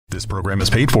This program is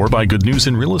paid for by Good News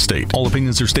in Real Estate. All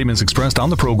opinions or statements expressed on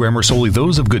the program are solely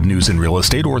those of Good News in Real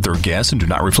Estate or their guests and do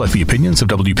not reflect the opinions of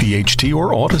WPHT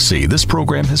or Odyssey. This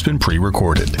program has been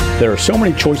pre-recorded. There are so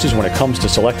many choices when it comes to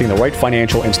selecting the right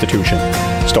financial institution.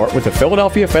 Start with the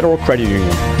Philadelphia Federal Credit Union.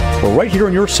 We're right here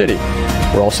in your city.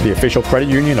 We're also the official credit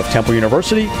union of Temple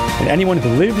University, and anyone who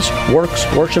lives, works,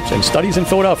 worships, and studies in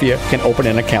Philadelphia can open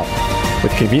an account,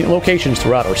 with convenient locations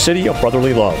throughout our city of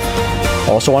brotherly love.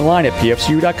 Also online at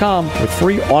pfcu.com with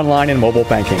free online and mobile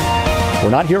banking. We're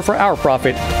not here for our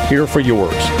profit, here for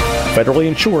yours. Federally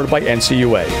insured by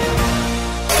NCUA.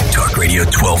 Talk Radio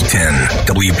 1210,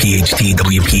 WPHT,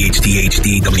 WPHT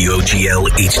HD, WOGL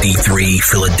HD3,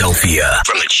 Philadelphia.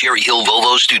 From the Cherry Hill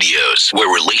Volvo Studios,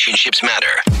 where relationships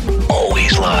matter.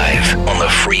 Always live on the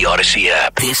free Odyssey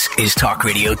app. This is Talk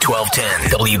Radio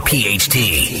 1210,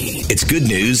 WPHT. It's good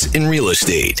news in real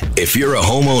estate. If you're a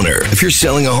homeowner, if you're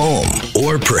selling a home,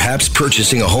 or perhaps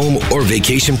purchasing a home or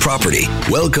vacation property,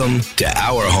 welcome to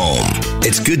Our Home.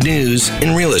 It's good news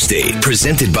in real estate,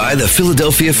 presented by the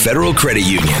Philadelphia Federal Credit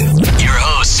Union. Your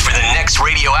hosts for the next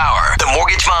radio hour, the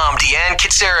mortgage mom, Deanne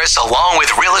Kitsaris, along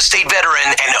with real estate veteran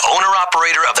and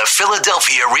owner-operator of the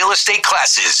Philadelphia Real Estate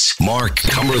Classes, Mark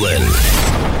Cumberland.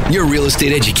 Your real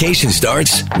estate education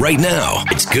starts right now.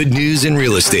 It's Good News in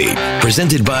Real Estate,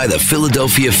 presented by the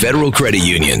Philadelphia Federal Credit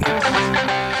Union.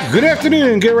 Good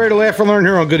afternoon. Get ready to laugh and learn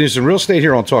here on Good News in Real Estate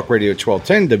here on Talk Radio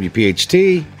 1210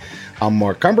 WPHT. I'm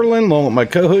Mark Cumberland, along with my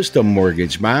co-host, the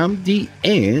mortgage mom,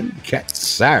 Deanne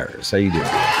Kitsaris. How you doing?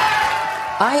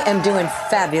 I am doing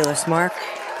fabulous, Mark.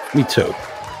 Me too.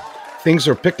 Things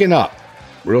are picking up.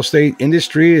 Real estate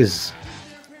industry is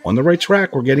on the right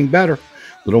track. We're getting better. A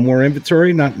little more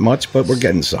inventory, not much, but we're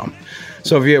getting some.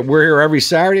 So we're here every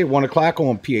Saturday at 1 o'clock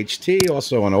on PHT,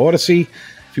 also on Odyssey.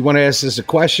 If you want to ask us a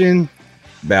question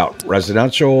about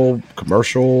residential,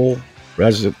 commercial,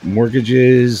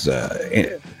 mortgages,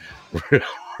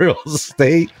 real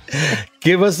estate,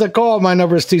 give us a call. My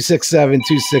number is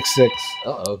 267-266.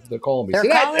 Uh-oh, they're calling me. They're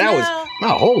calling that was,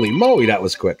 oh, holy moly, that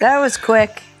was quick. That was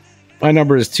quick. My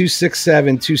number is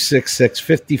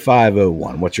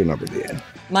 267-266-5501. What's your number, Deanne?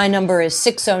 My number is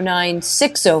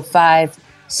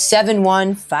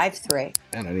 609-605-7153.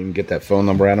 I didn't even get that phone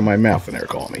number out of my mouth and they're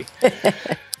calling me.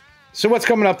 So what's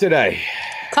coming up today?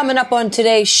 Coming up on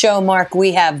today's show, Mark,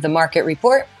 we have the market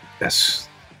report. Yes.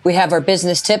 We have our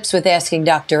business tips with Asking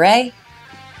Dr. A.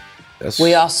 Yes.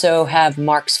 We also have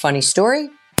Mark's funny story.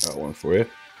 Got one for you.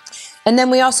 And then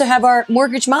we also have our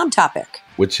mortgage mom topic.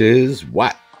 Which is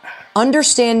what?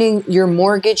 Understanding your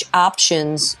mortgage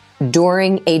options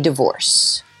during a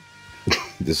divorce.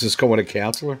 This is going to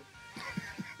counselor?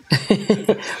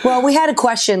 Well, we had a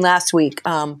question last week,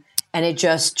 and it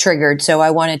just triggered. So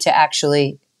I wanted to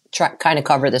actually kind of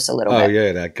cover this a little bit. Oh,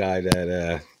 yeah, that guy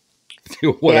that...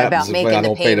 what happens if I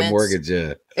don't pay the mortgage?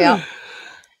 Yeah.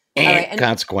 And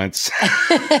consequence.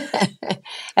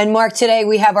 And Mark, today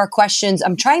we have our questions.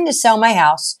 I'm trying to sell my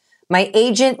house. My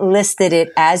agent listed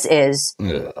it as is.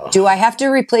 Ugh. Do I have to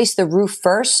replace the roof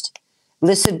first?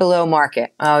 Listed below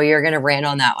market. Oh, you're going to rant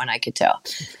on that one, I could tell.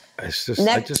 I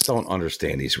just don't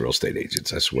understand these real estate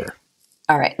agents, I swear.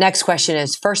 All right. Next question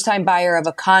is first-time buyer of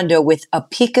a condo with a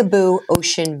peekaboo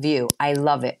ocean view. I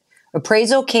love it.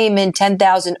 Appraisal came in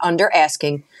 $10,000 under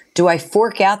asking. Do I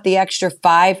fork out the extra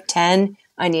 $5, $10?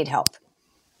 I need help.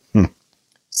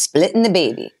 Splitting the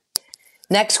baby.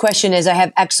 Next question is, I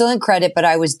have excellent credit, but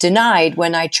I was denied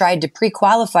when I tried to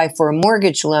pre-qualify for a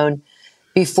mortgage loan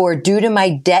before due to my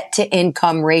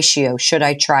debt-to-income ratio. Should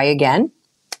I try again?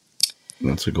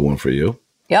 That's a good one for you.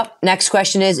 Yep. Next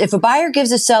question is, if a buyer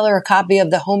gives a seller a copy of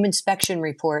the home inspection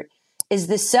report, is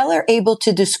the seller able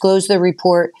to disclose the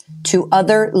report to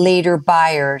other later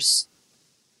buyers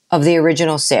of the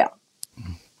original sale?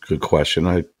 Good question.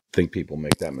 I think people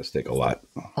make that mistake a lot.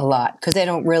 A lot, because they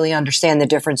don't really understand the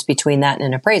difference between that and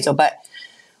an appraisal. But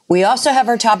we also have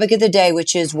our topic of the day,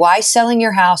 which is why selling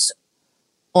your house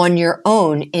on your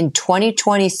own in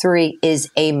 2023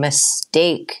 is a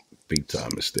mistake. Big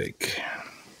time mistake.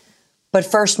 But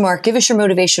first, Mark, give us your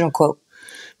motivational quote.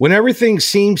 When everything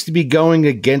seems to be going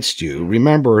against you,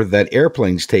 remember that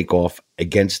airplanes take off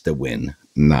against the wind,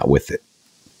 not with it.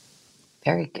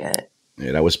 Very good.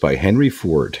 Yeah, that was by Henry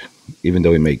Ford. Even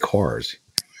though he made cars,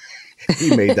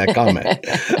 he made that comment.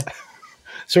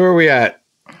 So where are we at?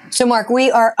 So, Mark,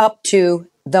 we are up to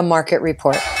the market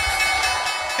report.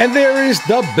 And there is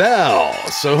the bell.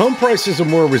 So home prices are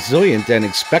more resilient than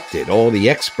expected. All the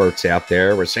experts out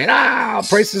there were saying,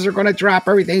 prices are going to drop.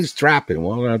 Everything's dropping.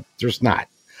 Well, there's not.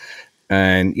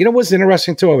 And you know what's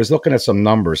interesting, too? I was looking at some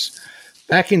numbers.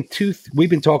 we've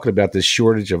been talking about this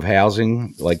shortage of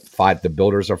housing, the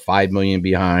builders are 5 million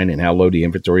behind and how low the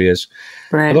inventory is.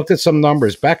 Right. I looked at some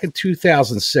numbers. Back in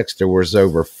 2006, there was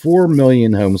over 4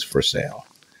 million homes for sale.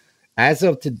 As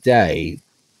of today,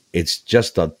 it's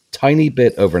just a tiny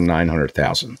bit over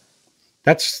 900,000.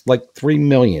 That's like 3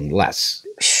 million less.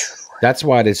 That's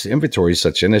why this inventory is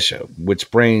such an issue,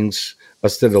 which brings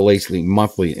us to the latest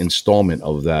monthly installment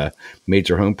of the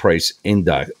major home price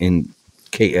index in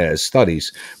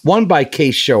studies, one by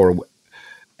Case-Shiller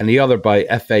and the other by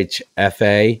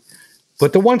FHFA.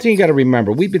 But the one thing you got to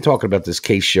remember, we've been talking about this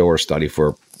Case-Shiller study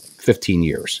for 15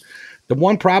 years. The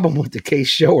one problem with the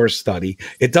Case-Shiller study,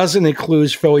 it doesn't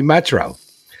include Philly Metro.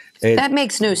 That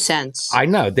makes no sense. I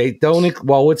know. They don't.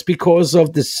 Well, it's because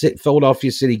of the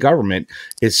Philadelphia city government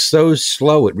is so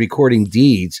slow at recording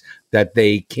deeds that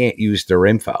they can't use their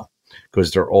info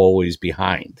because they're always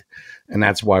behind. And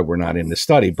that's why we're not in the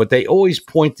study. But they always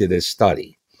point to this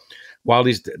study. But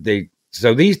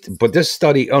this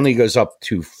study only goes up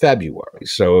to February.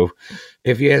 So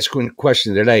if you ask a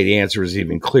question today, the answer is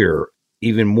even clearer,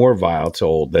 even more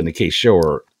volatile than the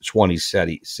Case-Shiller 20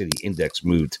 city index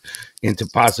moved into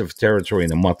positive territory in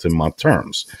the month-to-month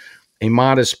terms. A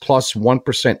modest plus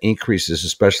 1% increase is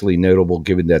especially notable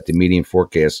given that the median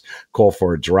forecast called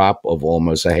for a drop of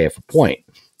almost a half a point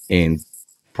in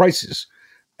prices.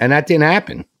 And that didn't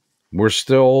happen.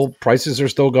 Prices are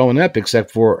still going up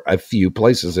except for a few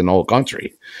places in the whole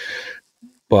country.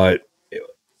 But,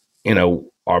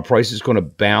 are prices going to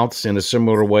bounce in a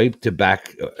similar way to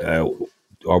back?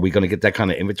 Are we going to get that kind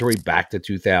of inventory back to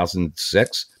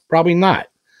 2006? Probably not.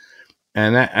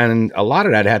 And a lot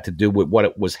of that had to do with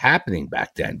what was happening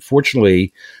back then.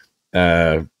 Fortunately,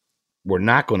 we're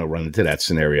not going to run into that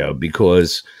scenario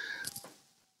because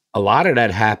a lot of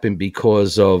that happened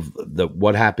because of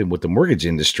what happened with the mortgage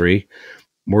industry.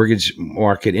 Mortgage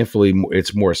market in Philly,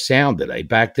 it's more sound today.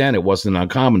 Back then, it wasn't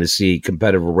uncommon to see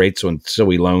competitive rates on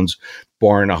silly loans,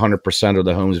 borrowing 100% of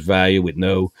the home's value with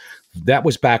no. That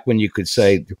was back when you could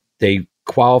say they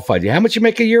qualified you. How much you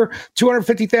make a year?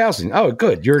 $250,000. Oh,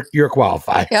 good. You're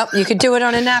qualified. Yep, you could do it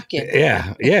on a napkin.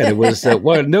 Yeah. It was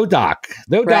no doc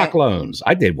loans.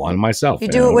 I did one myself. You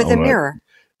do it with a mirror.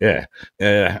 Yeah.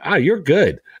 You're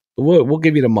good. We'll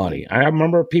give you the money. I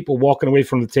remember people walking away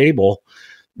from the table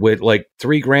with like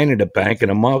 $3,000 in the bank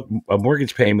and a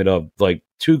mortgage payment of like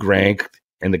 $2,000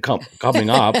 and the coming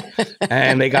up,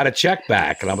 and they got a check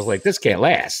back, and I was like, this can't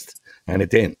last, and it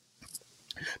didn't.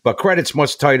 But credit's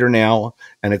much tighter now,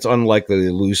 and it's unlikely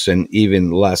to loosen,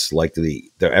 even less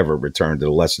likely to ever return to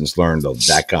the lessons learned of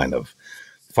that kind of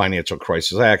financial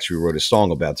crisis. I actually wrote a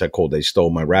song about that called "They Stole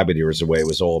My Rabbit Ears Away." It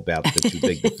was all about the too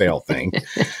big to fail thing.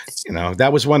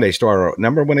 That was when they started.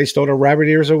 Remember when they stole our rabbit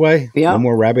ears away? Yeah. No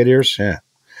more rabbit ears? Yeah.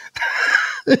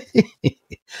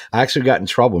 I actually got in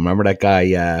trouble. Remember that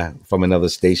guy from another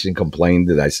station complained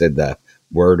that I said the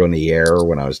word on the air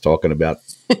when I was talking about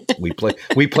we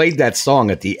played that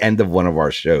song at the end of one of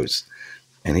our shows,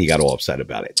 and he got all upset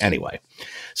about it. Anyway,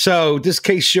 so this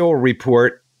Case-Shiller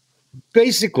report,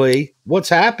 basically what's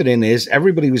happening is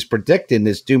everybody was predicting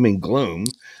this doom and gloom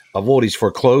of all these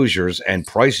foreclosures and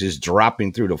prices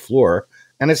dropping through the floor,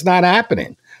 and it's not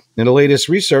happening. In the latest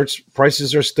research,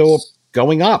 prices are still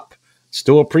going up,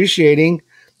 still appreciating.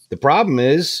 The problem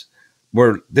is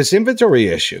this inventory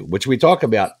issue, which we talk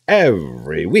about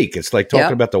every week. It's like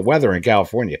talking about the weather in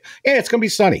California. Yeah, it's going to be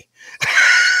sunny.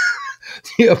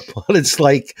 But it's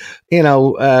like,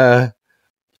 the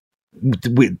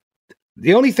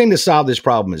only thing to solve this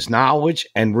problem is knowledge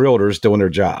and realtors doing their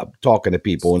job, talking to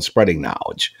people and spreading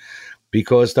knowledge,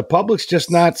 because the public's just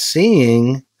not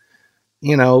seeing,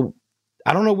 I don't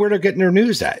know where they're getting their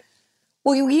news at.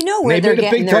 Well, where they're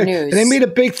getting their news. And they made a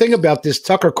big thing about this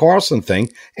Tucker Carlson thing,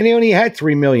 and he only had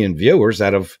 3 million viewers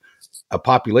out of a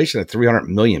population of 300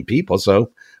 million people.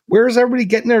 So where is everybody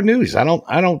getting their news? I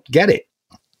don't get it.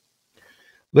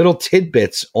 Little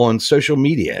tidbits on social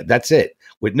media. That's it,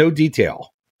 with no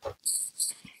detail.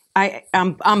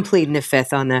 I'm pleading the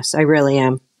fifth on this. I really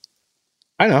am.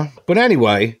 I know. But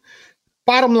anyway,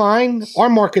 bottom line, our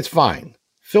market's fine.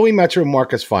 Philly Metro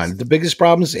market's fine. The biggest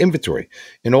problem is inventory.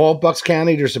 In all Bucks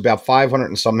County, there's about 500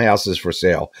 and some houses for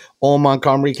sale. All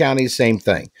Montgomery County, same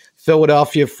thing.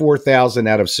 Philadelphia, 4,000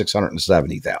 out of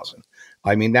 670,000.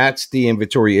 I mean, that's the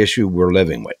inventory issue we're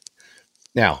living with.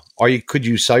 Now, could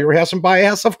you sell your house and buy a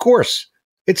house? Of course.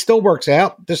 It still works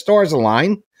out. The stars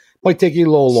align. Might take you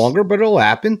a little longer, but it'll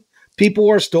happen. People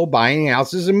are still buying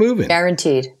houses and moving.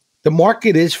 Guaranteed. The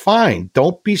market is fine.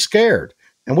 Don't be scared.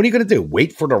 And what are you going to do?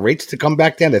 Wait for the rates to come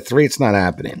back down to 3? It's not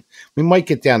happening. We might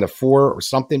get down to 4 or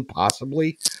something,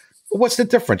 possibly. But what's the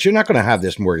difference? You're not going to have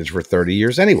this mortgage for 30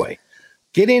 years anyway.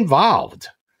 get involved.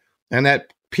 And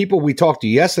that people we talked to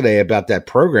yesterday about that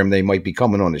program they might be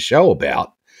coming on the show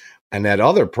about, and that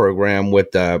other program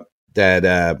with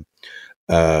that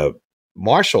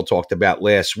Marshall talked about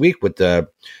last week with the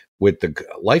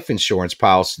life insurance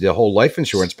policy, the whole life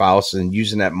insurance policy, and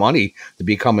using that money to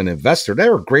become an investor. They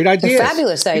were great ideas. They're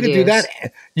fabulous ideas. You can do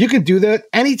that. You can do that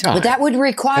anytime. But that would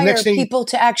require people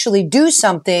to actually do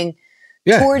something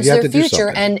towards their future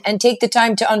and take the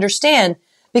time to understand,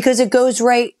 because it goes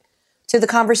right to the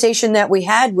conversation that we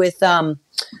had with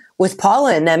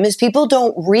Paula and them, is people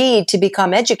don't read to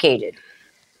become educated.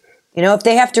 You know, if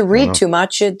they have to read too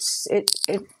much, it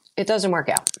doesn't work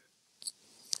out.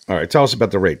 All right, tell us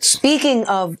about the rates. Speaking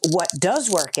of what does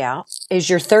work out, is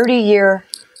your 30-year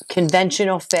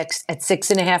conventional fixed at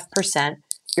 6.5%,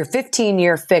 your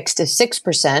 15-year fixed is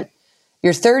 6%,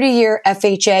 your 30-year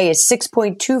FHA is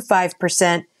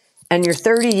 6.25%, and your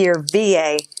 30-year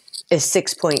VA is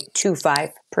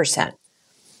 6.25%.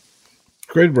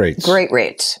 Great rates. Great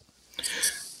rates.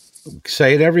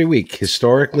 Say it every week.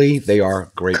 Historically, they are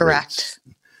great Correct.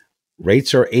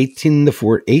 Rates are 8 to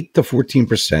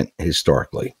 14%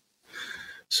 historically.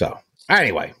 So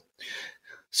anyway,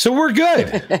 so we're good.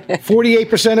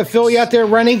 48% of Philly out there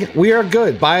renting. We are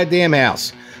good. Buy a damn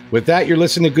house. With that, you're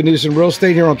listening to Good News in Real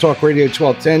Estate here on Talk Radio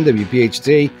 1210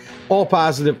 WPHT. All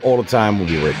positive, all the time. We'll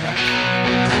be right back.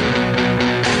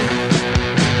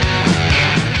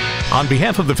 On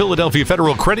behalf of the Philadelphia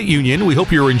Federal Credit Union, we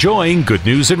hope you're enjoying Good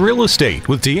News in Real Estate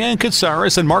with Deanne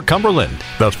Katsaris and Mark Cumberland.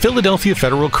 The Philadelphia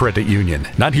Federal Credit Union.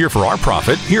 Not here for our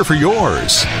profit, here for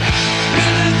yours.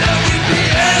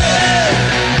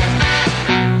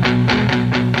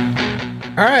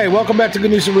 All right, welcome back to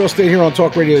Good News in Real Estate here on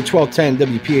Talk Radio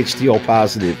 1210 WPHT, all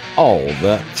positive, all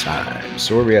the time.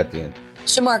 So where are we at, Deanne?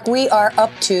 So, Mark, we are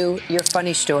up to your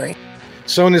funny story.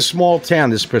 So in this small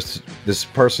town, this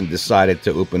person decided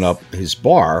to open up his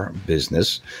bar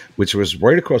business, which was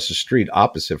right across the street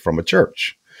opposite from a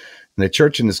church. And the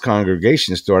church and his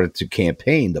congregation started to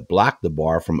campaign to block the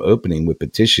bar from opening with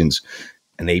petitions,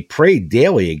 and they prayed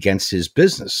daily against his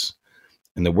business.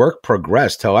 And the work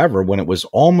progressed. However, when it was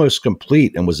almost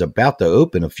complete and was about to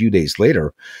open a few days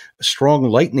later, a strong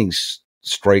lightning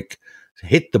strike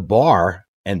hit the bar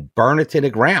and burned it to the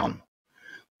ground.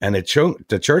 And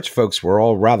the church folks were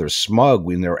all rather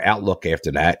smug in their outlook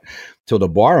after that, till the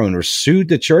bar owner sued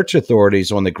the church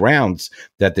authorities on the grounds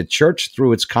that the church,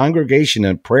 through its congregation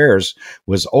and prayers,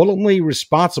 was ultimately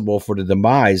responsible for the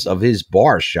demise of his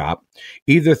bar shop,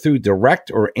 either through direct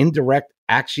or indirect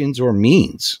actions or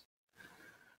means.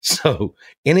 So,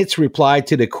 in its reply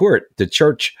to the court, the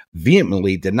church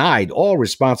vehemently denied all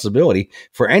responsibility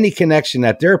for any connection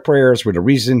that their prayers were the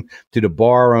reason to the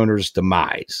bar owner's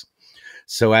demise.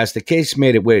 So as the case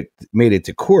made it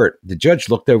to court, the judge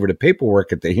looked over the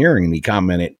paperwork at the hearing and he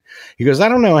commented, he goes, I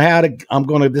don't know how I'm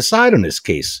going to decide on this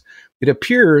case. It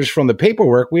appears from the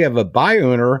paperwork we have a bar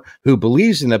owner who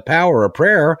believes in the power of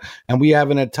prayer, and we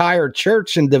have an entire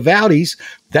church and devotees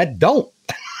that don't.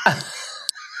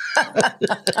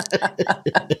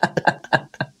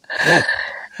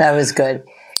 That was good.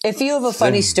 If you have a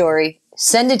funny story,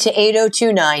 send it to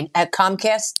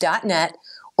 8029@comcast.net.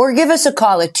 Or give us a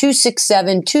call at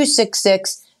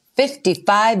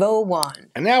 267-266-5501.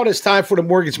 And now it is time for the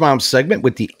Mortgage Mom segment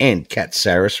with Deanne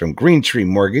Katsaris from Green Tree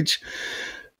Mortgage.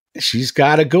 She's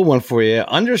got a good one for you.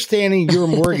 Understanding your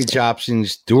mortgage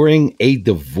options during a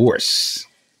divorce.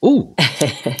 Ooh.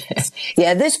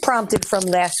 Yeah, this prompted from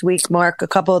last week, Mark, a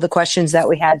couple of the questions that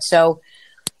we had. So,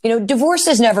 divorce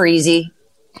is never easy.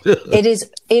 It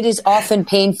is often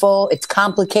painful. It's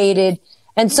complicated,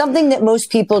 and something that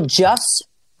most people just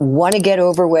want to get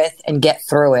over with and get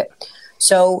through it.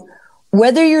 So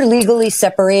whether you're legally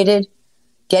separated,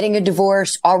 getting a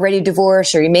divorce, already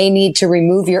divorced, or you may need to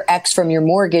remove your ex from your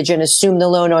mortgage and assume the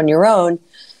loan on your own,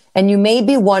 and you may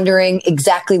be wondering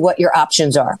exactly what your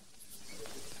options are.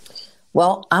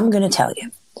 Well, I'm going to tell you.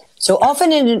 So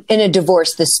often in a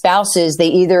divorce, the spouses, they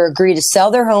either agree to sell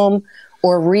their home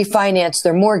or refinance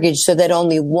their mortgage so that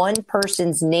only one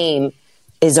person's name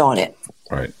is on it.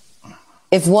 Right.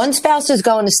 If one spouse is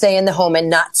going to stay in the home and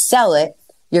not sell it,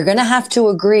 you're going to have to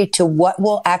agree to what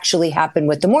will actually happen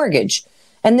with the mortgage.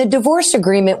 And the divorce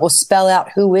agreement will spell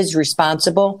out who is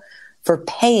responsible for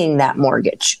paying that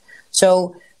mortgage.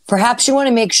 So perhaps you want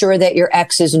to make sure that your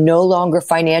ex is no longer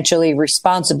financially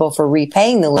responsible for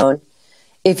repaying the loan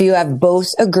if you have both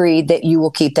agreed that you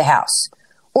will keep the house.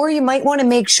 Or you might want to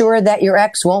make sure that your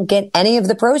ex won't get any of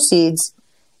the proceeds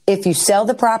if you sell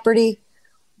the property,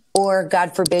 or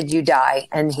God forbid you die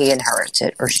and he inherits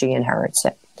it or she inherits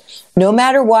it. No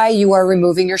matter why you are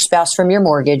removing your spouse from your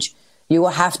mortgage, you will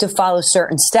have to follow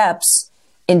certain steps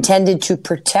intended to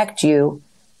protect you,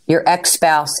 your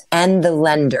ex-spouse, and the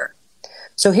lender.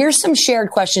 So here's some shared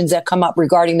questions that come up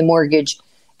regarding the mortgage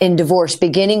in divorce,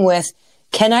 beginning with,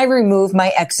 can I remove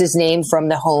my ex's name from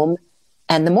the home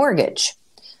and the mortgage?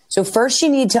 So first you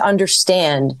need to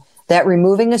understand that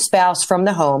removing a spouse from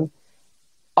the home,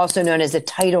 also known as a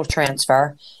title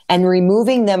transfer, and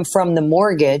removing them from the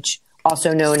mortgage,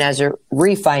 also known as a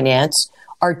refinance,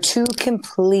 are two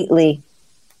completely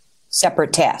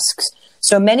separate tasks.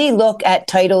 So many look at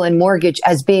title and mortgage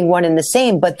as being one and the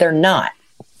same, but they're not.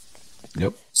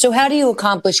 Yep. So how do you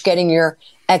accomplish getting your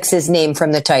ex's name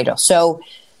from the title? So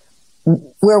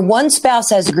where one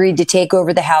spouse has agreed to take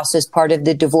over the house as part of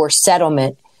the divorce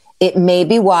settlement, it may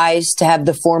be wise to have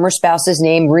the former spouse's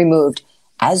name removed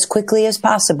as quickly as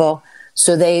possible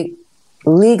so they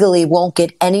legally won't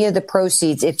get any of the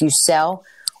proceeds if you sell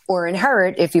or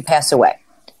inherit if you pass away.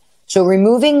 So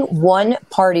removing one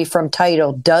party from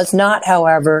title does not,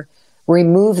 however,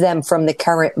 remove them from the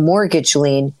current mortgage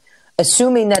lien,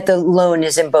 assuming that the loan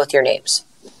is in both your names.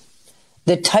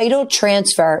 The title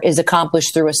transfer is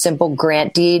accomplished through a simple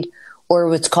grant deed or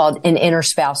what's called an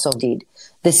interspousal deed.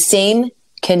 The same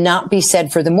cannot be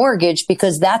said for the mortgage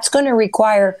because that's going to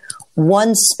require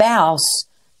one spouse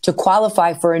to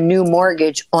qualify for a new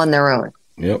mortgage on their own.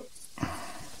 Yep.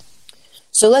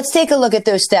 So let's take a look at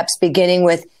those steps, beginning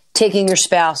with taking your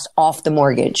spouse off the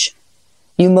mortgage.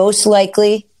 You most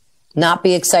likely not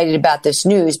be excited about this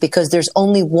news because there's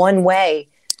only one way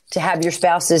to have your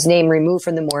spouse's name removed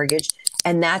from the mortgage,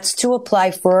 and that's to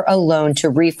apply for a loan to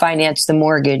refinance the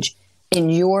mortgage in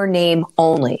your name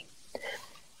only.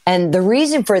 And the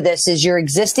reason for this is your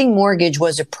existing mortgage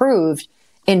was approved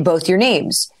in both your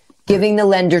names, giving the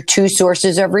lender two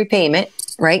sources of repayment,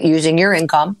 right, using your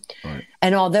income. Right.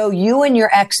 And although you and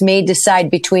your ex may decide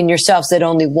between yourselves that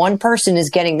only one person is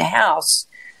getting the house,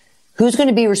 who's going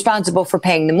to be responsible for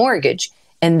paying the mortgage?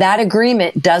 And that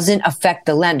agreement doesn't affect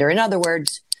the lender. In other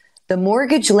words, the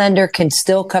mortgage lender can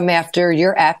still come after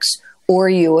your ex or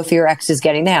you, if your ex is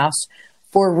getting the house,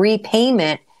 for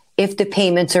repayment if the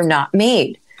payments are not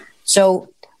made. So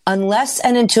unless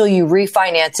and until you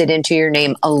refinance it into your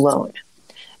name alone,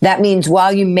 that means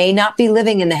while you may not be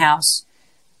living in the house,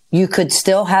 you could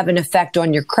still have an effect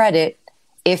on your credit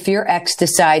if your ex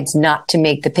decides not to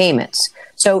make the payments.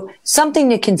 So something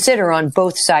to consider on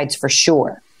both sides for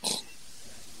sure.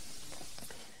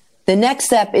 The next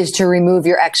step is to remove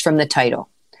your ex from the title.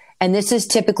 And this is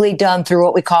typically done through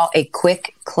what we call a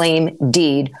quick claim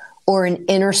deed or an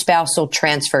interspousal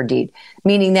transfer deed,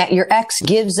 meaning that your ex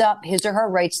gives up his or her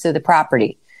rights to the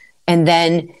property. And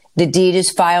then the deed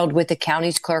is filed with the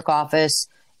county's clerk office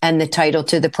and the title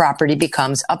to the property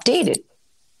becomes updated.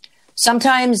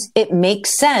 Sometimes it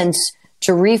makes sense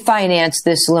to refinance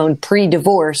this loan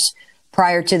pre-divorce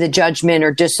prior to the judgment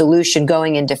or dissolution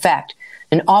going into effect.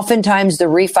 And oftentimes the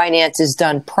refinance is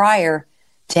done prior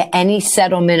to any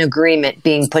settlement agreement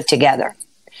being put together.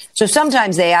 So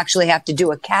sometimes they actually have to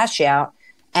do a cash out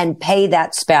and pay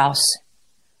that spouse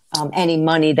any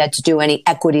money that's due, any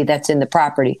equity that's in the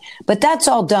property. But that's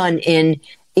all done in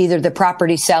either the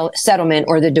property settlement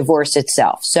or the divorce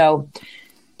itself. So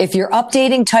if you're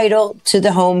updating title to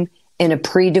the home in a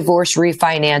pre-divorce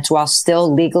refinance while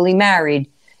still legally married,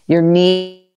 you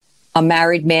need a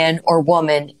married man or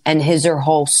woman and his or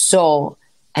her sole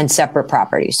and separate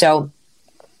property. So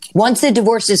once the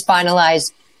divorce is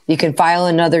finalized, you can file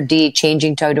another deed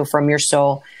changing title from your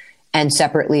sole and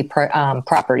separately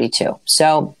property too.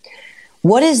 So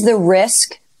what is the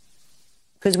risk?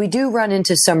 Because we do run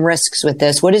into some risks with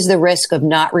this. What is the risk of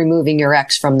not removing your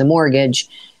ex from the mortgage?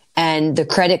 And the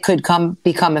credit could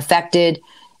become affected,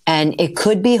 and it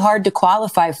could be hard to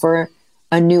qualify for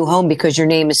a new home because your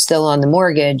name is still on the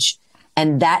mortgage,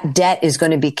 and that debt is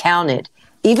going to be counted,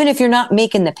 even if you're not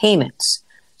making the payments.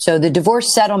 So the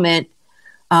divorce settlement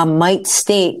might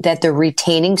state that the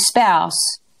retaining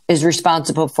spouse is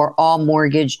responsible for all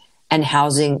mortgage and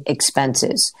housing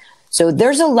expenses. So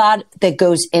there's a lot that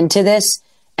goes into this.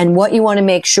 And what you want to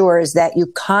make sure is that you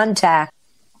contact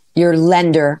your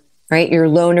lender, right, your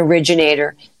loan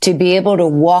originator, to be able to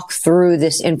walk through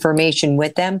this information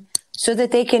with them so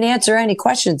that they can answer any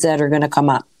questions that are going to come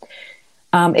up.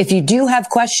 If you do have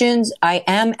questions, I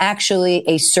am actually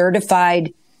a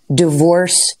certified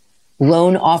divorce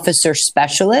loan officer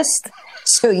specialist.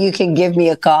 So you can give me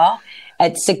a call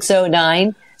at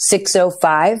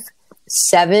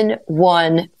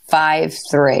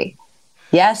 609-605-7153.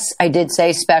 Yes, I did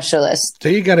say specialist. So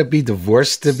you got to be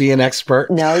divorced to be an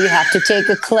expert? No, you have to take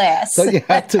a class. So you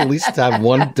have to at least have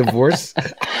one divorce?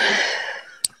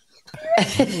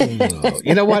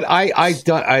 You know what? I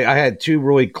had two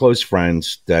really close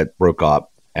friends that broke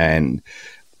up, and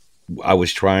I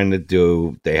was trying to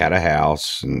do, they had a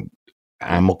house and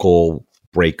amicable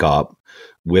breakup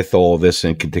with all this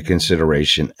into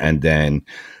consideration. And then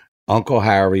Uncle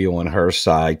Harry on her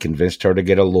side convinced her to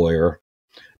get a lawyer,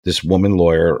 this woman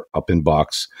lawyer up in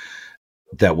Bucks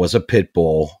that was a pit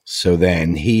bull. So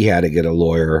then he had to get a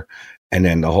lawyer, and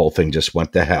then the whole thing just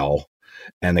went to hell.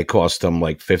 And it cost them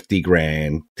like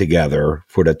 $50,000 together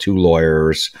for the two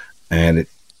lawyers, and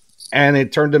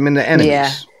it turned them into enemies.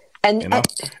 Yeah. And, you know?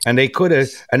 And they could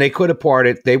have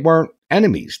parted. They weren't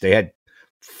enemies. They had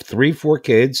 3-4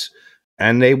 kids,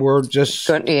 and they were just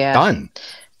done.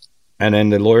 And then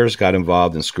the lawyers got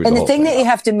involved and screwed. And the thing that you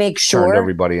have to make sure, turned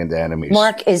everybody into enemies,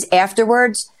 Mark, is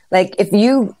afterwards. Like if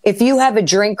you have a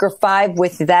drink or 5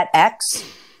 with that ex,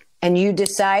 and you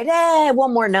decide,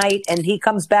 one more night, and he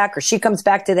comes back or she comes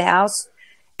back to the house,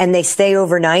 and they stay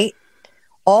overnight.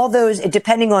 All those,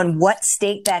 depending on what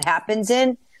state that happens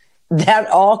in, that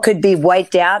all could be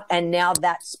wiped out, and now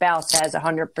that spouse has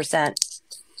 100%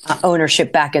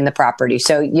 ownership back in the property.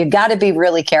 So you got to be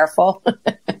really careful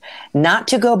not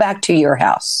to go back to your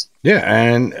house. Yeah,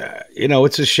 and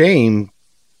it's a shame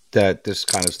that this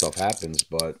kind of stuff happens,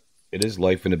 but it is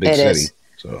life in a big city.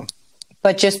 So,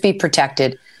 but just be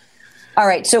protected. All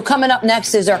right. So coming up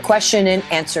next is our question and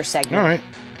answer segment. All right.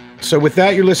 So with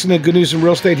that, you're listening to Good News in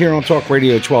Real Estate here on Talk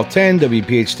Radio 1210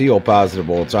 WPHT, all positive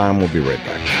all the time. We'll be right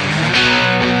back.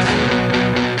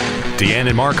 Deanne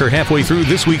and Mark are halfway through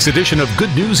this week's edition of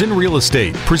Good News in Real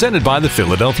Estate, presented by the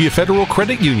Philadelphia Federal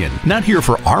Credit Union. Not here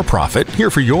for our profit,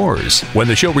 here for yours. When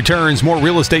the show returns, more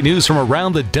real estate news from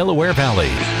around the Delaware Valley.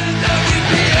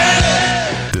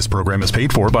 This program is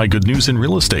paid for by Good News in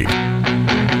Real Estate.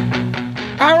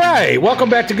 All right. Welcome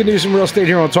back to Good News in Real Estate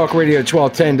here on Talk Radio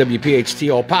 1210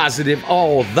 WPHT, all positive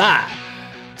all the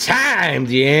time.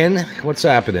 Deanne, what's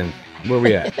happening? Where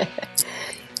we at?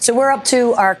 So we're up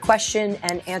to our question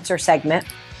and answer segment.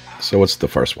 So what's the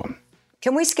first one?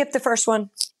 Can we skip the first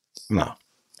one? No.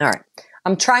 All right.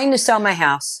 I'm trying to sell my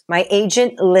house. My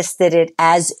agent listed it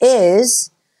as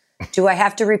is. Do I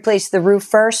have to replace the roof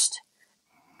first?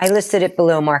 I listed it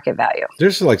below market value.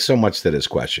 There's like so much to this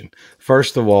question.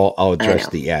 First of all, I'll address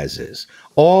the as is.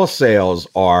 All sales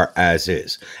are as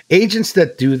is. Agents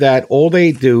that do that, all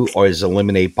they do is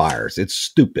eliminate buyers. It's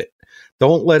stupid.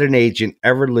 Don't let an agent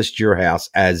ever list your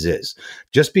house as is.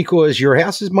 Just because your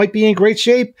houses might be in great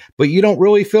shape, but you don't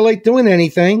really feel like doing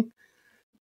anything,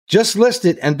 just list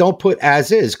it and don't put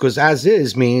as is, because as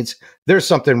is means there's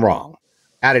something wrong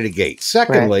out of the gate.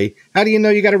 Secondly, How do you know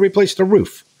you got to replace the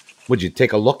roof? Would you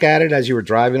take a look at it as you were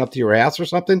driving up to your house or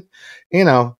something? These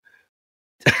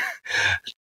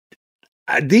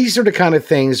are the kind of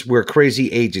things where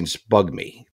crazy agents bug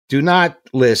me. Do not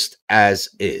list as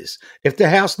is. If the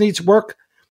house needs work,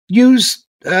 use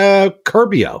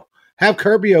Curbio. Have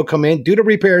Curbio come in, do the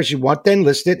repairs you want, then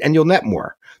list it, and you'll net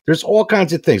more. There's all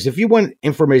kinds of things. If you want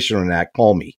information on that,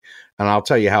 call me, and I'll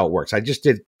tell you how it works. I just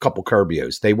did a couple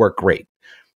Curbios. They work great.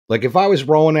 Like if I was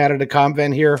rolling out of the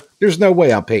convent here, there's no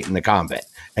way I'm painting the convent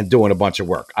and doing a bunch of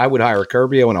work. I would hire a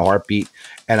Curbio in a heartbeat,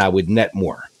 and I would net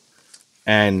more.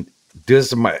 And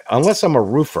unless I'm a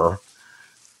roofer,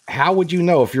 how would you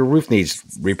know if your roof needs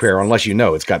repair unless you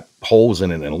know it's got holes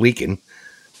in it and leaking?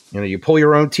 You pull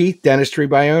your own teeth, dentistry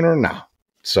by owner? No.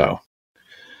 So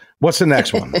what's the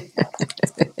next one?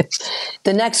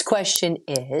 The next question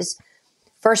is,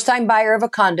 first-time buyer of a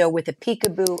condo with a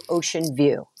peekaboo ocean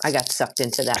view. I got sucked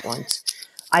into that once.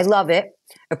 I love it.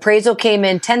 Appraisal came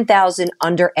in $10,000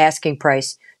 under asking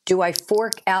price. Do I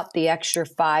fork out the extra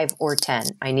 5 or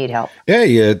 10? I need help.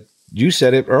 Yeah, you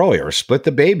said it earlier. Split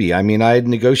the baby. I mean, I'd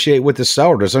negotiate with the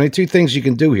seller. There's only 2 things you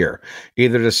can do here.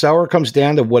 Either the seller comes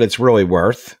down to what it's really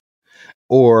worth,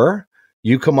 or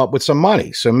you come up with some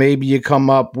money. So maybe you come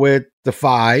up with the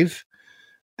 5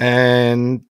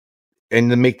 and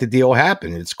to make the deal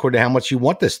happen. It's according to how much you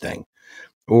want this thing.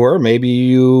 Or maybe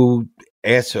you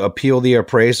appeal the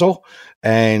appraisal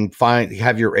and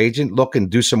have your agent look and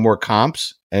do some more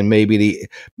comps. And maybe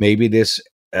this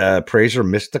appraiser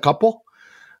missed a couple.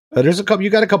 You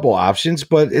got a couple options,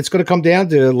 but it's going to come down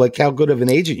to like how good of an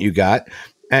agent you got,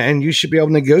 and you should be able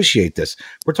to negotiate this.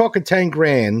 We're talking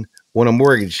 $10,000 on a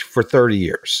mortgage for 30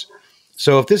 years.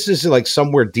 So if this is like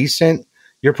somewhere decent,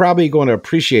 you're probably going to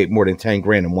appreciate more than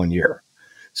 $10,000 in 1 year.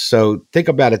 So think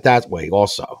about it that way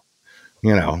also.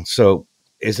 So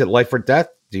is it life or death?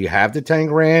 Do you have the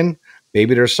 $10,000?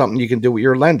 Maybe there's something you can do with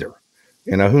your lender.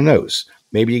 Who knows?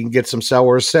 Maybe you can get some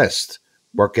seller assist,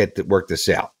 work this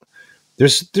out.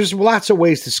 There's lots of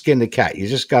ways to skin the cat. You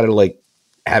just got to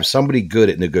have somebody good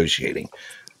at negotiating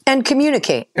and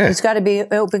communicate. Yeah. It's got to be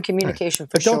open communication.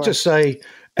 But don't just say.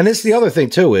 And this is the other thing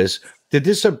too is Did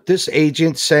this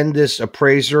agent send this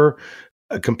appraiser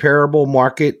a comparable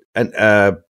market and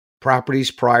properties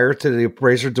prior to the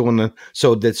appraiser doing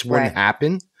so this wouldn't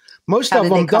happen? Most How of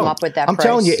did them they come don't. up with that I'm price?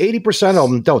 telling you, 80% of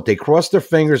them don't. They cross their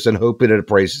fingers and hope it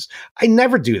appraises. I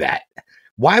never do that.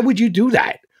 Why would you do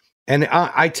that? And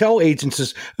I tell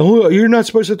agents, oh, you're not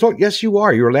supposed to talk. Yes, you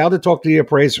are. You're allowed to talk to the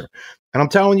appraiser. And I'm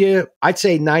telling you, I'd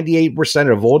say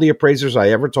 98% of all the appraisers I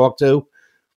ever talk to,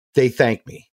 they thank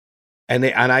me. And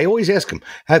I always ask them,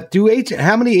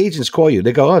 how many agents call you?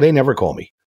 They go, oh, they never call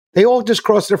me. They all just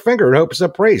cross their finger and hope it's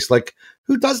appraised. Like,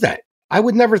 who does that? I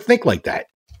would never think like that.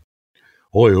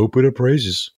 Oh, I hope it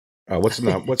appraises. What's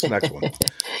the next one?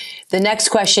 The next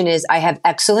question is, I have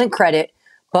excellent credit,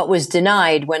 but was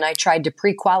denied when I tried to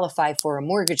pre-qualify for a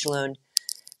mortgage loan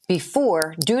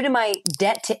before due to my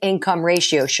debt to income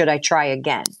ratio. Should I try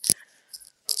again?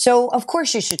 So of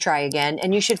course you should try again,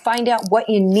 and you should find out what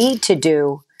you need to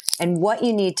do and what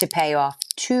you need to pay off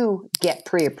to get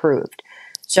pre-approved.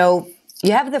 So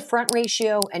you have the front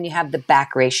ratio and you have the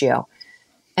back ratio.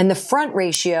 And the front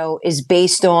ratio is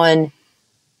based on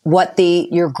what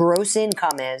your gross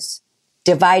income is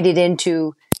divided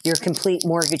into your complete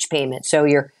mortgage payment. So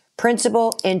your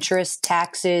principal, interest,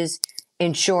 taxes,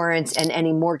 insurance, and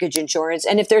any mortgage insurance.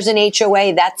 And if there's an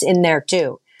HOA, that's in there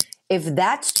too. If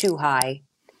that's too high,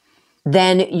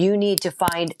 then you need to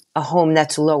find a home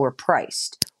that's lower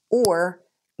priced or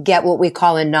get what we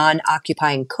call a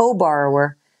non-occupying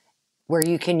co-borrower where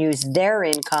you can use their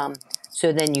income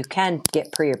so then you can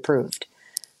get pre-approved.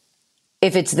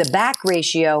 If it's the back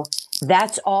ratio,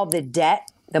 that's all the debt,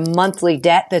 the monthly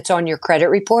debt that's on your credit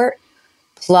report,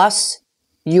 plus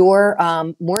your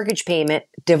mortgage payment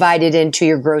divided into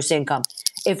your gross income.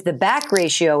 If the back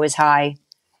ratio is high,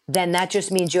 then that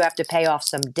just means you have to pay off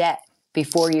some debt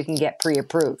before you can get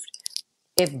pre-approved.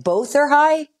 If both are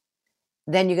high,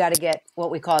 then you got to get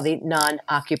what we call the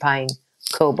non-occupying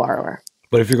co-borrower.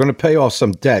 But if you're going to pay off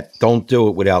some debt, don't do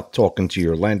it without talking to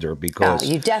your lender because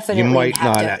you definitely might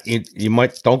have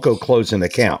not. Don't go closing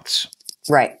accounts.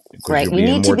 Right. Right. You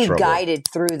need to be trouble. guided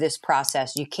through this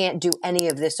process. You can't do any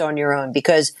of this on your own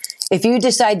because if you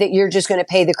decide that you're just going to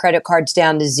pay the credit cards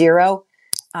down to zero,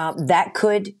 that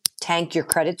could tank your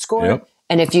credit score. Yep.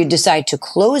 And if you decide to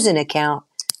close an account,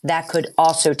 that could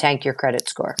also tank your credit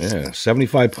score. Yeah,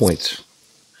 75 points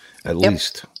at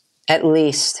least. At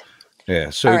least. Yeah.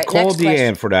 So right, call next Deanne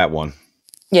question. for that one.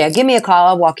 Yeah, give me a call.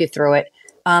 I'll walk you through it.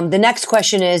 The next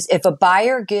question is, if a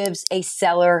buyer gives a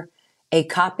seller a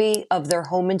copy of their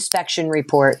home inspection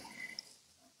report,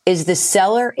 is the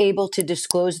seller able to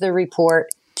disclose the report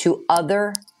to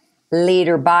other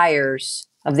later buyers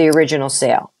of the original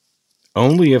sale?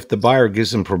 Only if the buyer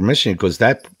gives them permission, because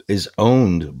that is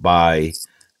owned by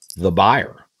the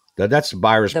buyer. That's the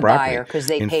buyer's The property. buyer, 'cause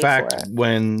they In paid fact, for it.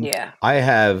 when Yeah. I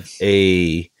have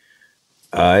if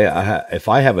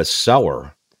I have a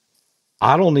seller,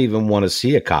 I don't even want to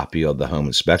see a copy of the home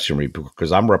inspection report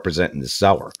because I'm representing the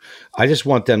seller. I just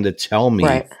want them to tell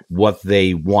me what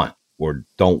they want or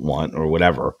don't want or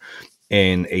whatever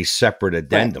in a separate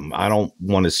addendum. I don't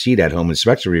want to see that home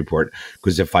inspection report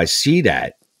because if I see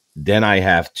that, then I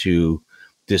have to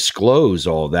disclose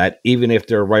all that, even if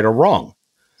they're right or wrong.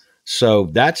 So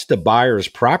that's the buyer's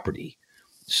property.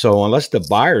 So unless the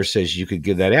buyer says you could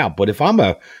give that out, but if I'm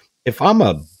a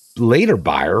later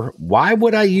buyer, why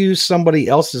would I use somebody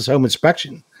else's home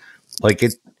inspection? Like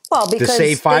it to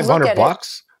save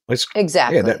 $500?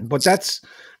 Exactly. Yeah, but that's,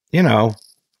 you know.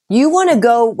 You want to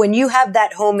go, when you have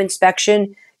that home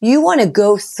inspection, you want to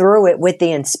go through it with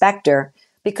the inspector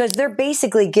because they're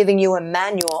basically giving you a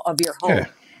manual of your home.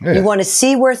 Yeah. You want to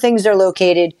see where things are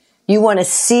located. You want to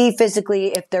see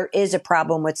physically if there is a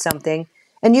problem with something.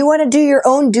 And you want to do your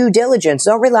own due diligence.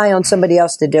 Don't rely on somebody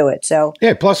else to do it. So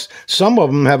yeah, plus some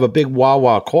of them have a big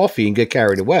Wawa coffee and get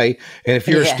carried away. And if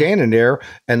you're standing there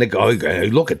and they go, hey,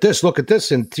 look at this,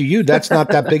 and to you, that's not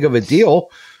that big of a deal.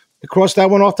 You cross that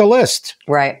one off the list.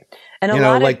 Right. And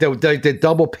the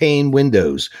double pane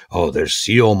windows. Oh, their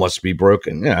seal must be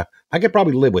broken. Yeah, I could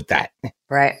probably live with that.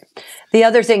 Right. The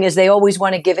other thing is they always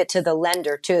want to give it to the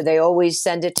lender too. They always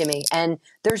send it to me. And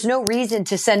there's no reason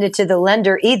to send it to the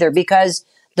lender either because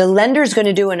the lender is going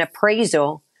to do an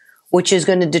appraisal, which is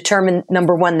going to determine,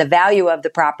 number one, the value of the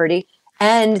property.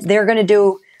 And they're going to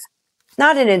do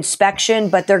not an inspection,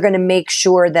 but they're going to make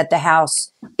sure that the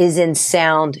house is in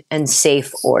sound and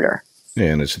safe order. Yeah,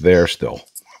 and it's there still.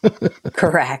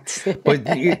 Correct.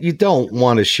 But you don't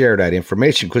want to share that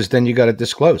information because then you got to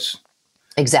disclose.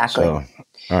 Exactly. So,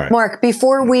 all right. Mark,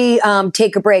 before we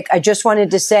take a break, I just wanted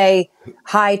to say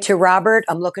hi to Robert.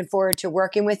 I'm looking forward to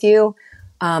working with you,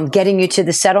 getting you to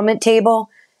the settlement table.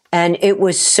 And it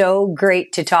was so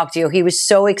great to talk to you. He was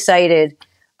so excited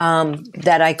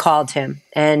that I called him.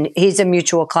 And he's a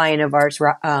mutual client of ours,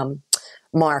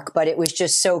 Mark. But it was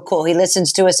just so cool. He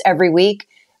listens to us every week.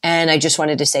 And I just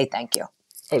wanted to say thank you.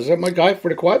 Oh, is that my guy for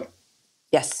the quad?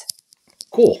 Yes.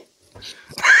 Cool.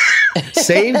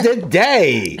 Save the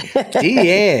day,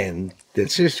 Deanne.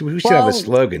 That's just, we should have a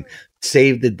slogan.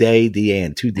 Save the day,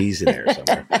 Deanne. 2 D's in there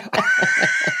somewhere.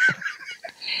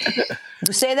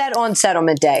 Say that on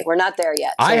settlement day. We're not there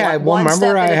yet. So I had one.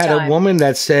 Remember, I had a woman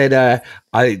that said,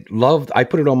 I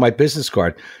put it on my business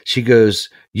card. She goes,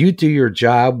 "You do your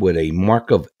job with a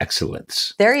mark of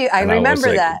excellence." I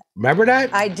remember that. Remember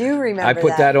that? I do remember I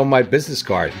put that on my business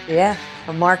card. Yeah,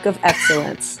 a mark of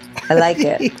excellence. I like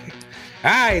it.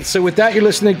 All right. So with that, you're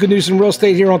listening to Good News in Real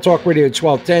Estate here on Talk Radio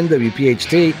 1210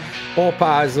 WPHT. All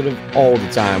positive, all the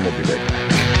time. We'll be right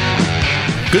back.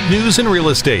 Good News in Real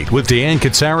Estate with Deanne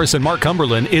Katsaris and Mark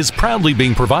Cumberland is proudly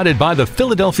being provided by the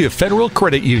Philadelphia Federal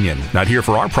Credit Union. Not here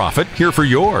for our profit, here for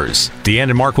yours. Deanne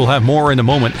and Mark will have more in a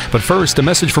moment, but first, a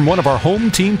message from one of our home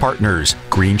team partners,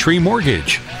 Green Tree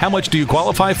Mortgage. How much do you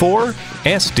qualify for?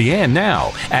 Ask Deanne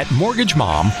now at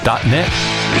mortgagemom.net.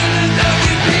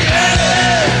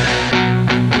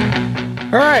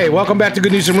 All right, welcome back to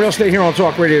Good News in Real Estate here on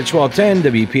Talk Radio 1210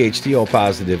 WPHT, all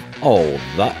positive all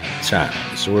the time.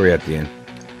 So where are we at the end?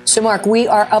 So, Mark, we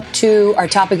are up to our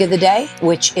topic of the day,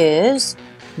 which is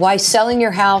why selling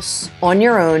your house on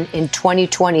your own in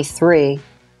 2023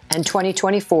 and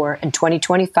 2024 and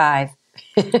 2025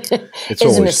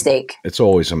 is a mistake. It's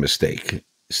always a mistake.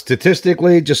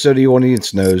 Statistically, just so the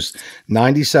audience knows,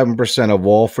 97% of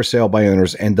all for sale by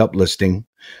owners end up listing.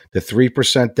 The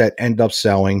 3% that end up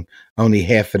selling, only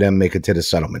half of them make it to the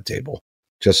settlement table,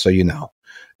 just so you know.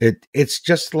 It's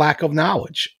just lack of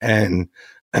knowledge and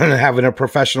having a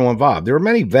professional involved. There are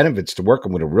many benefits to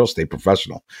working with a real estate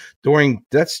professional.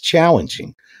 That's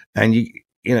challenging. And you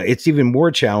know, it's even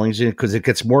more challenging because it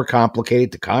gets more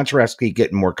complicated. The contracts keep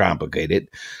getting more complicated.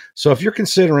 So if you're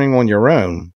considering on your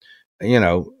own, you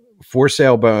know, for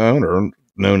sale by owner,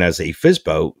 known as a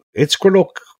FSBO, it's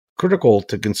critical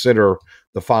to consider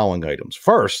the following items.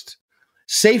 First,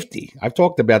 safety. We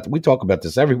talk about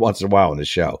this every once in a while on the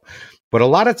show, but a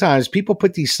lot of times people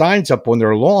put these signs up on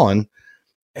their lawn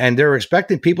and they're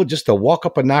expecting people just to walk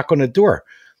up and knock on the door.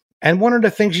 And one of the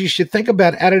things you should think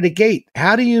about out of the gate,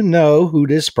 how do you know who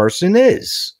this person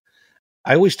is?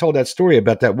 I always told that story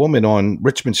about that woman on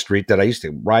Richmond Street that I used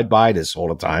to ride by this all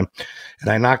the time. And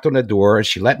I knocked on the door and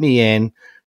she let me in.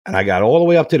 And I got all the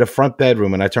way up to the front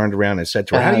bedroom and I turned around and said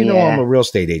to her, "How do you know I'm a real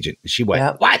estate agent?" And she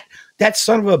went, "What? That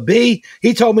son of a bee?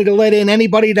 He told me to let in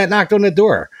anybody that knocked on the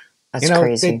door." That's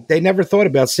crazy. They never thought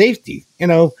about safety. You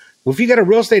know, if you got a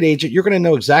real estate agent, you're going to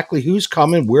know exactly who's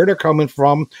coming, where they're coming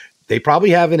from. They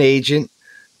probably have an agent.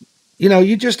 You know,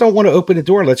 you just don't want to open the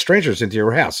door and let strangers into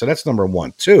your house. So that's number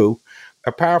one. Two,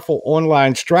 a powerful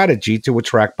online strategy to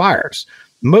attract buyers.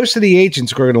 Most of the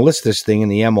agents are going to list this thing in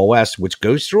the MLS, which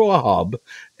goes through a hub,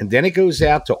 and then it goes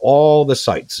out to all the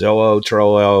sites, Zillow,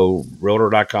 Trello,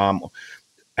 Realtor.com.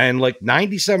 And like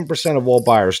 97% of all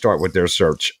buyers start with their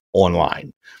search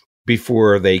online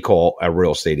before they call a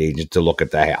real estate agent to look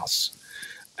at the house.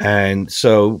 And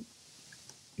so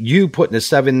you putting a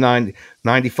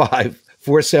 $795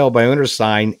 for sale by owner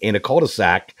sign in a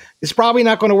cul-de-sac is probably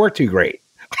not going to work too great.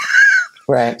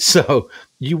 Right. So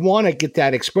you want to get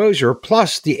that exposure.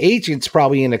 Plus, the agent's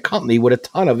probably in a company with a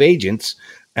ton of agents.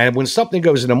 And when something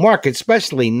goes in the market,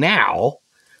 especially now,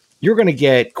 you're going to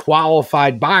get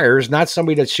qualified buyers, not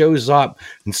somebody that shows up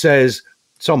and says,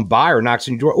 some buyer knocks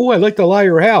on your door, "Oh, I'd like to buy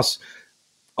your house."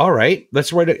 All right,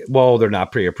 let's write it. Well, they're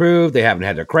not pre-approved. They haven't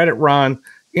had their credit run.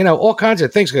 You know, all kinds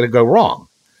of things are going to go wrong.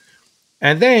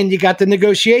 And then you got the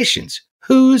negotiations.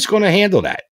 Who's going to handle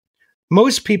that?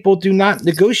 Most people do not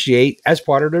negotiate as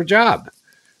part of their job.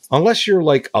 Unless you're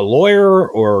like a lawyer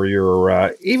or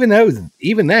you're, even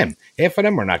them, half of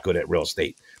them are not good at real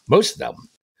estate. Most of them.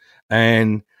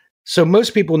 And so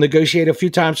most people negotiate a few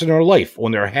times in their life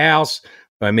on their house,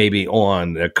 maybe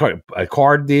on a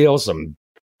card deal, some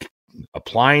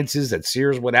appliances at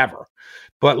Sears, whatever.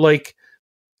 But like,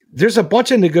 there's a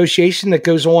bunch of negotiation that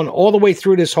goes on all the way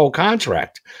through this whole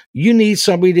contract. You need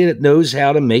somebody that knows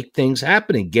how to make things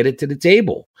happen and get it to the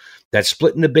table. That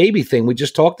splitting the baby thing we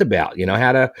just talked about, you know,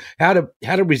 how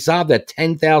to resolve that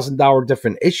 $10,000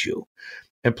 different issue.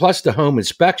 And plus the home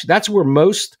inspection. That's where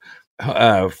most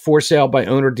for sale by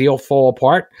owner deal fall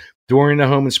apart during the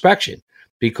home inspection,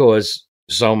 because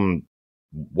some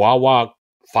Wawa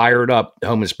fired up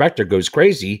home inspector goes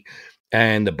crazy.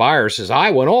 And the buyer says,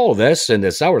 "I want all of this." And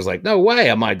the seller's like, "No way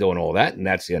am I doing all that." And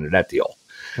that's the end of that deal.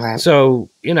 Right. So,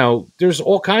 there's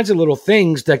all kinds of little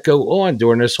things that go on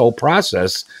during this whole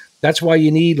process. That's why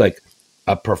you need like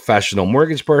a professional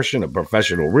mortgage person, a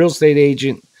professional real estate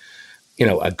agent,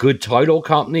 a good title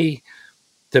company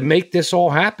to make this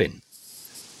all happen.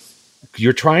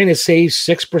 You're trying to save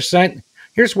 6%.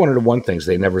 Here's one of the things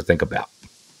they never think about.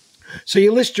 So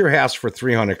you list your house for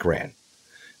 $300,000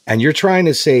 and you're trying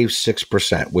to save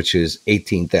 6%, which is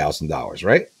 $18,000,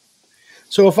 right?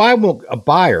 So if I'm a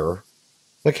buyer,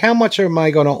 like how much am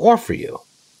I going to offer you?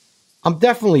 I'm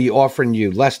definitely offering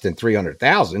you less than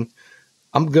 $300,000.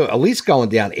 I'm at least going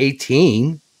down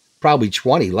 18, probably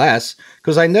 20 less,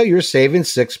 because I know you're saving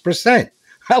 6%.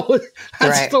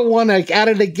 That's the one, like, out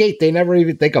of the gate they never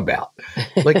even think about.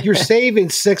 Like, you're saving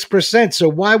 6%, so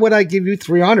why would I give you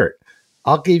 300?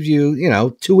 I'll give you,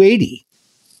 280.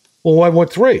 Well, I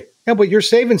want 3. Yeah, but you're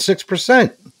saving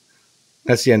 6%.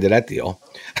 That's the end of that deal.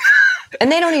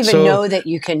 And they don't even know that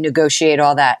you can negotiate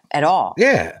all that at all.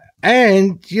 Yeah.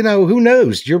 And, who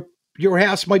knows? Your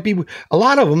house might be, a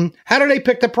lot of them, how do they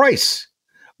pick the price?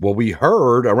 Well, we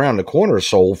heard around the corner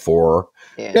sold for,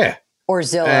 Or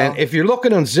Zillow. And if you're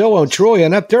looking on Zillow and Troy,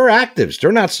 and they're actives.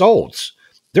 They're not solds.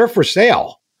 They're for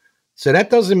sale. So that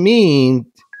doesn't mean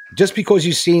just because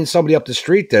you've seen somebody up the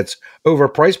street that's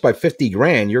overpriced by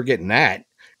 $50,000, you're getting that,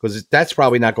 because that's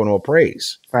probably not going to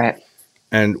appraise. Right.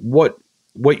 And what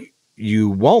you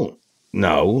won't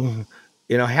know,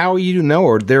 how you know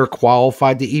or they're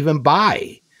qualified to even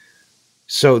buy.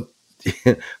 So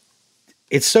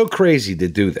it's so crazy to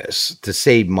do this, to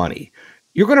save money.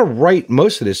 You're going to write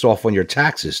most of this off on your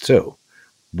taxes too,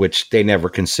 which they never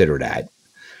consider that.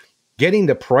 Getting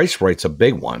the price right's a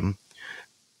big one.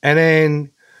 And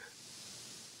then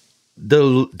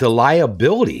the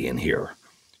liability in here.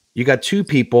 You got two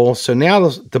people. So now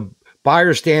the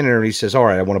buyer's standing there and he says, all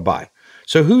right, I want to buy.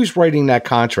 So who's writing that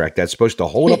contract that's supposed to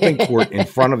hold up in court in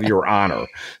front of your honor?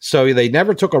 So they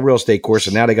never took a real estate course,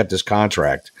 and now they got this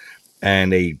contract,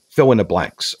 and they fill in the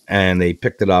blanks, and they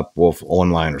picked it up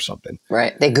online or something.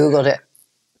 Right. They Googled it.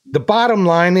 The bottom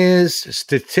line is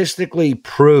statistically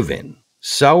proven.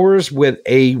 Sellers with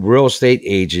a real estate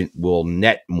agent will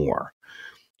net more.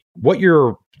 What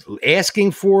you're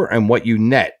asking for and what you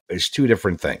net is two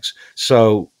different things.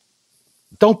 So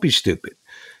don't be stupid.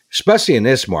 Especially in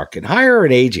this market, hire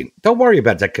an agent. Don't worry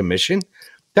about that commission.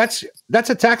 That's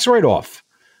a tax write-off,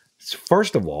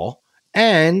 first of all.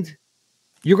 And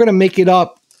you're going to make it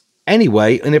up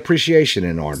anyway in appreciation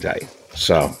in our day.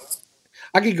 So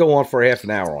I could go on for half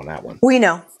an hour on that one. We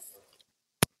know.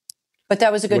 But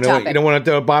that was a good topic. You know what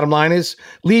the bottom line is?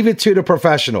 Leave it to the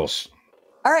professionals.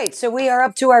 All right. So we are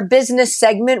up to our business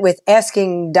segment with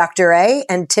Asking Dr. A.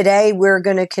 And today we're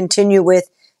going to continue with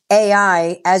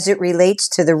AI as it relates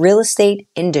to the real estate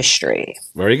industry.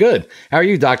 Very good. How are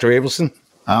you, Dr. Abelson?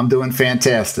 I'm doing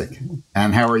fantastic.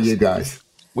 And how are you guys?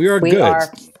 We are good. We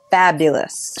are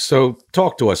fabulous. So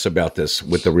talk to us about this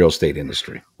with the real estate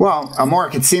industry. Well,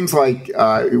 Mark, it seems like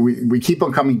we keep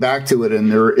on coming back to it,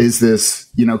 and there is this,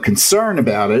 concern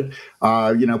about it.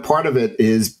 Part of it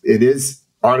is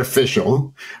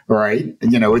artificial, right?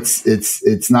 And,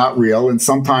 it's not real, and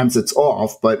sometimes it's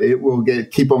off, but it will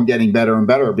keep on getting better and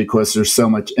better because there's so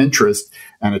much interest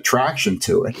and attraction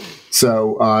to it.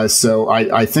 So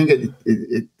I think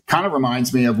it kind of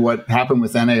reminds me of what happened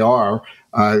with NAR.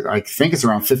 I think it's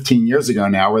around 15 years ago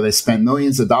now, where they spent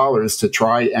millions of dollars to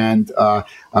try and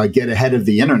get ahead of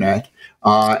the internet.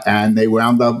 And they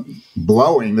wound up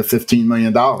blowing the $15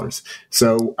 million.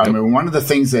 So, I mean, one of the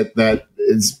things that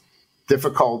is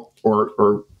difficult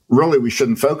or really we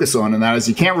shouldn't focus on, and that is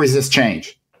you can't resist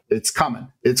change. It's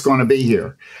coming. It's going to be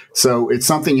here. So it's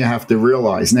something you have to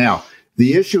realize. Now,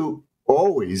 the issue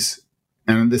always,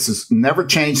 and this has never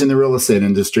changed in the real estate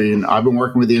industry, and I've been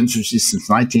working with the industry since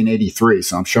 1983,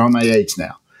 so I'm showing my age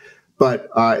now, but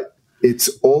it's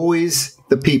always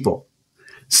the people.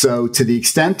 So to the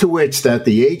extent to which that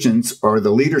the agents or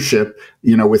the leadership,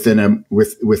 within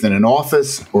an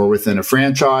office or within a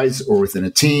franchise or within a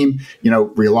team,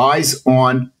 relies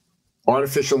on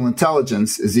artificial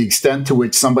intelligence, is the extent to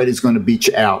which somebody's going to beat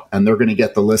you out, and they're going to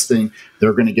get the listing,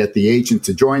 they're going to get the agent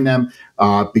to join them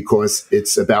because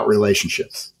it's about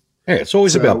relationships. Hey, it's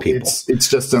always about people. It's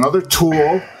just another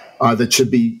tool that should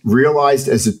be realized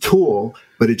as a tool,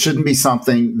 but it shouldn't be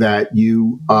something that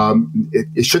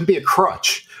it shouldn't be a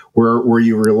crutch where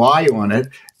you rely on it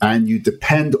and you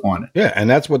depend on it. Yeah, and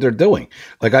that's what they're doing.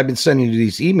 Like, I've been sending you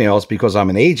these emails because I'm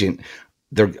an agent.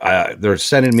 They're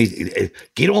sending me,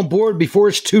 get on board before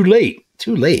it's too late.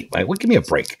 Too late. Like, well, give me a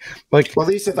break. Like, well,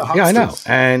 these are the hucksters. Yeah, I know.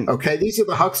 And okay, these are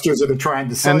the hucksters that are trying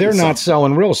to sell. And they're not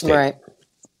selling real estate. Right.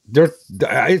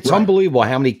 It's unbelievable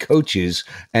how many coaches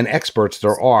and experts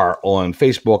there are on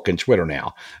Facebook and Twitter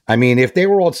now. I mean, if they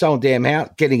were all selling damn house,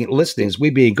 getting listings,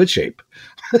 we'd be in good shape.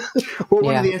 Well,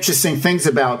 one of the interesting things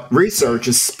about research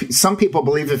is some people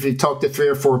believe if you talk to 3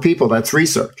 or 4 people, that's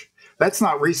research. That's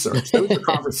not research. Those are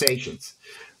conversations.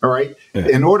 All right. Yeah.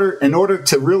 In order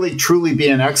to really truly be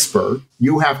an expert,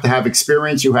 you have to have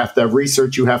experience, you have to have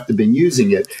research, you have to be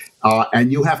using it,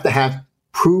 and you have to have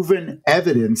proven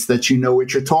evidence that you know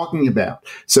what you're talking about.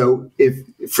 So if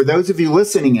for those of you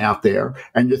listening out there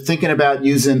and you're thinking about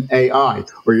using AI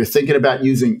or you're thinking about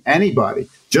using anybody,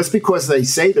 just because they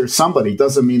say there's somebody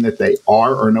doesn't mean that they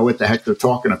are or know what the heck they're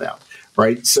talking about.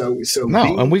 Right. So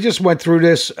no, and we just went through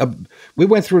this. We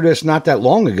went through this not that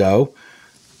long ago.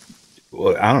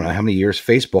 Well, I don't know how many years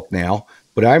Facebook now,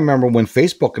 but I remember when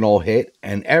Facebook and all hit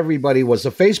and everybody was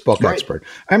a Facebook expert.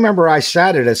 I remember I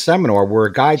sat at a seminar where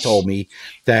a guy told me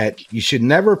that you should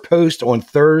never post on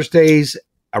Thursdays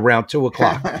around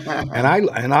 2:00.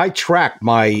 and I tracked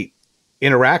my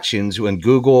interactions in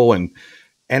Google and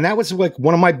that was like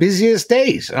one of my busiest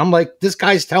days. And I'm like, this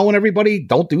guy's telling everybody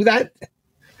don't do that.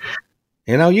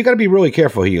 You know, you got to be really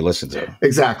careful who you listen to.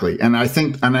 Exactly. And I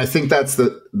think that's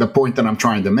the point that I'm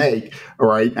trying to make. All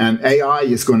right. And AI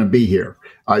is going to be here.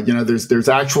 There's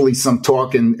actually some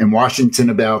talk in Washington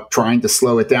about trying to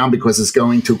slow it down because it's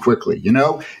going too quickly. You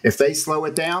know, if they slow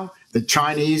it down, the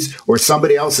Chinese or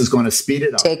somebody else is going to speed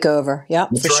it up. Take over. Yeah,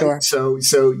 for sure. So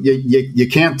you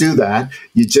can't do that.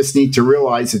 You just need to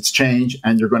realize it's change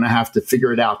and you're going to have to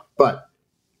figure it out. But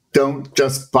don't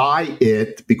just buy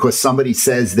it because somebody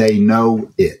says they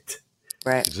know it.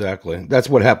 Right. Exactly. That's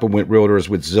what happened with realtors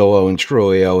with Zillow and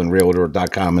Trulia and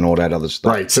Realtor.com and all that other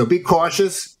stuff. Right. So be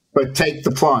cautious, but take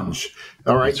the plunge.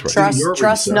 All right.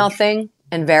 Trust nothing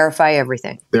and verify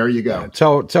everything. There you go.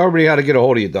 Tell everybody how to get a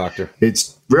hold of you, Doctor.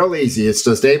 It's real easy. It's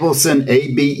just Abelson,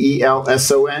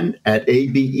 ABELSON at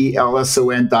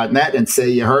ABELSON.net and say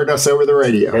you heard us over the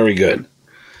radio. Very good.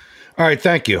 All right.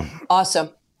 Thank you.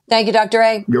 Awesome. Thank you, Dr.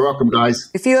 A. You're welcome, guys.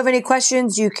 If you have any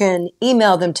questions, you can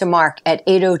email them to Mark at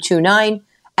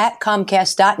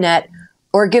 8029@comcast.net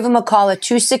or give him a call at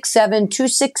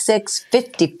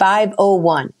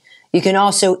 267-266-5501. You can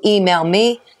also email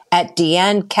me at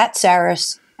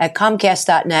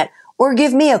deannekatsaris@comcast.net or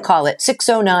give me a call at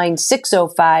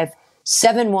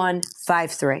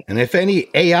 609-605-7153. And if any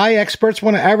AI experts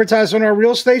want to advertise on our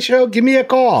real estate show, give me a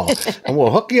call and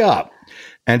we'll hook you up.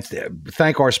 And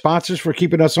thank our sponsors for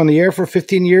keeping us on the air for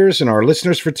 15 years and our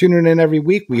listeners for tuning in every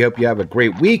week. We hope you have a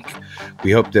great week.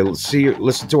 We hope to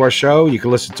listen to our show. You can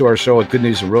listen to our show at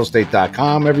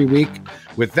goodnewsandrealestate.com every week.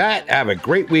 With that, have a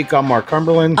great week. I'm Mark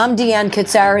Cumberland. I'm Deanne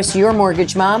Katsaris, your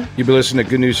mortgage mom. You've been listening to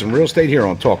Good News in Real Estate here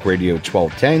on Talk Radio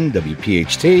 1210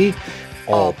 WPHT.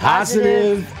 All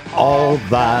positive, all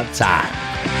the time.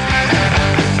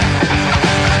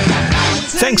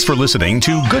 Thanks for listening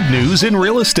to Good News in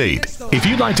Real Estate. If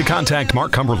you'd like to contact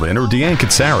Mark Cumberland or Deanne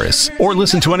Katsaris or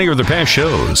listen to any of their past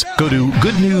shows, go to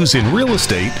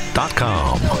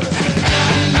goodnewsinrealestate.com.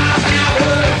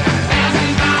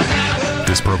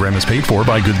 This program is paid for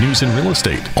by Good News in Real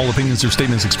Estate. All opinions or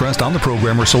statements expressed on the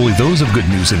program are solely those of Good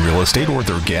News in Real Estate or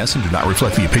their guests and do not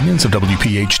reflect the opinions of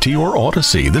WPHT or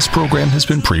Odyssey. This program has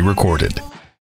been pre-recorded.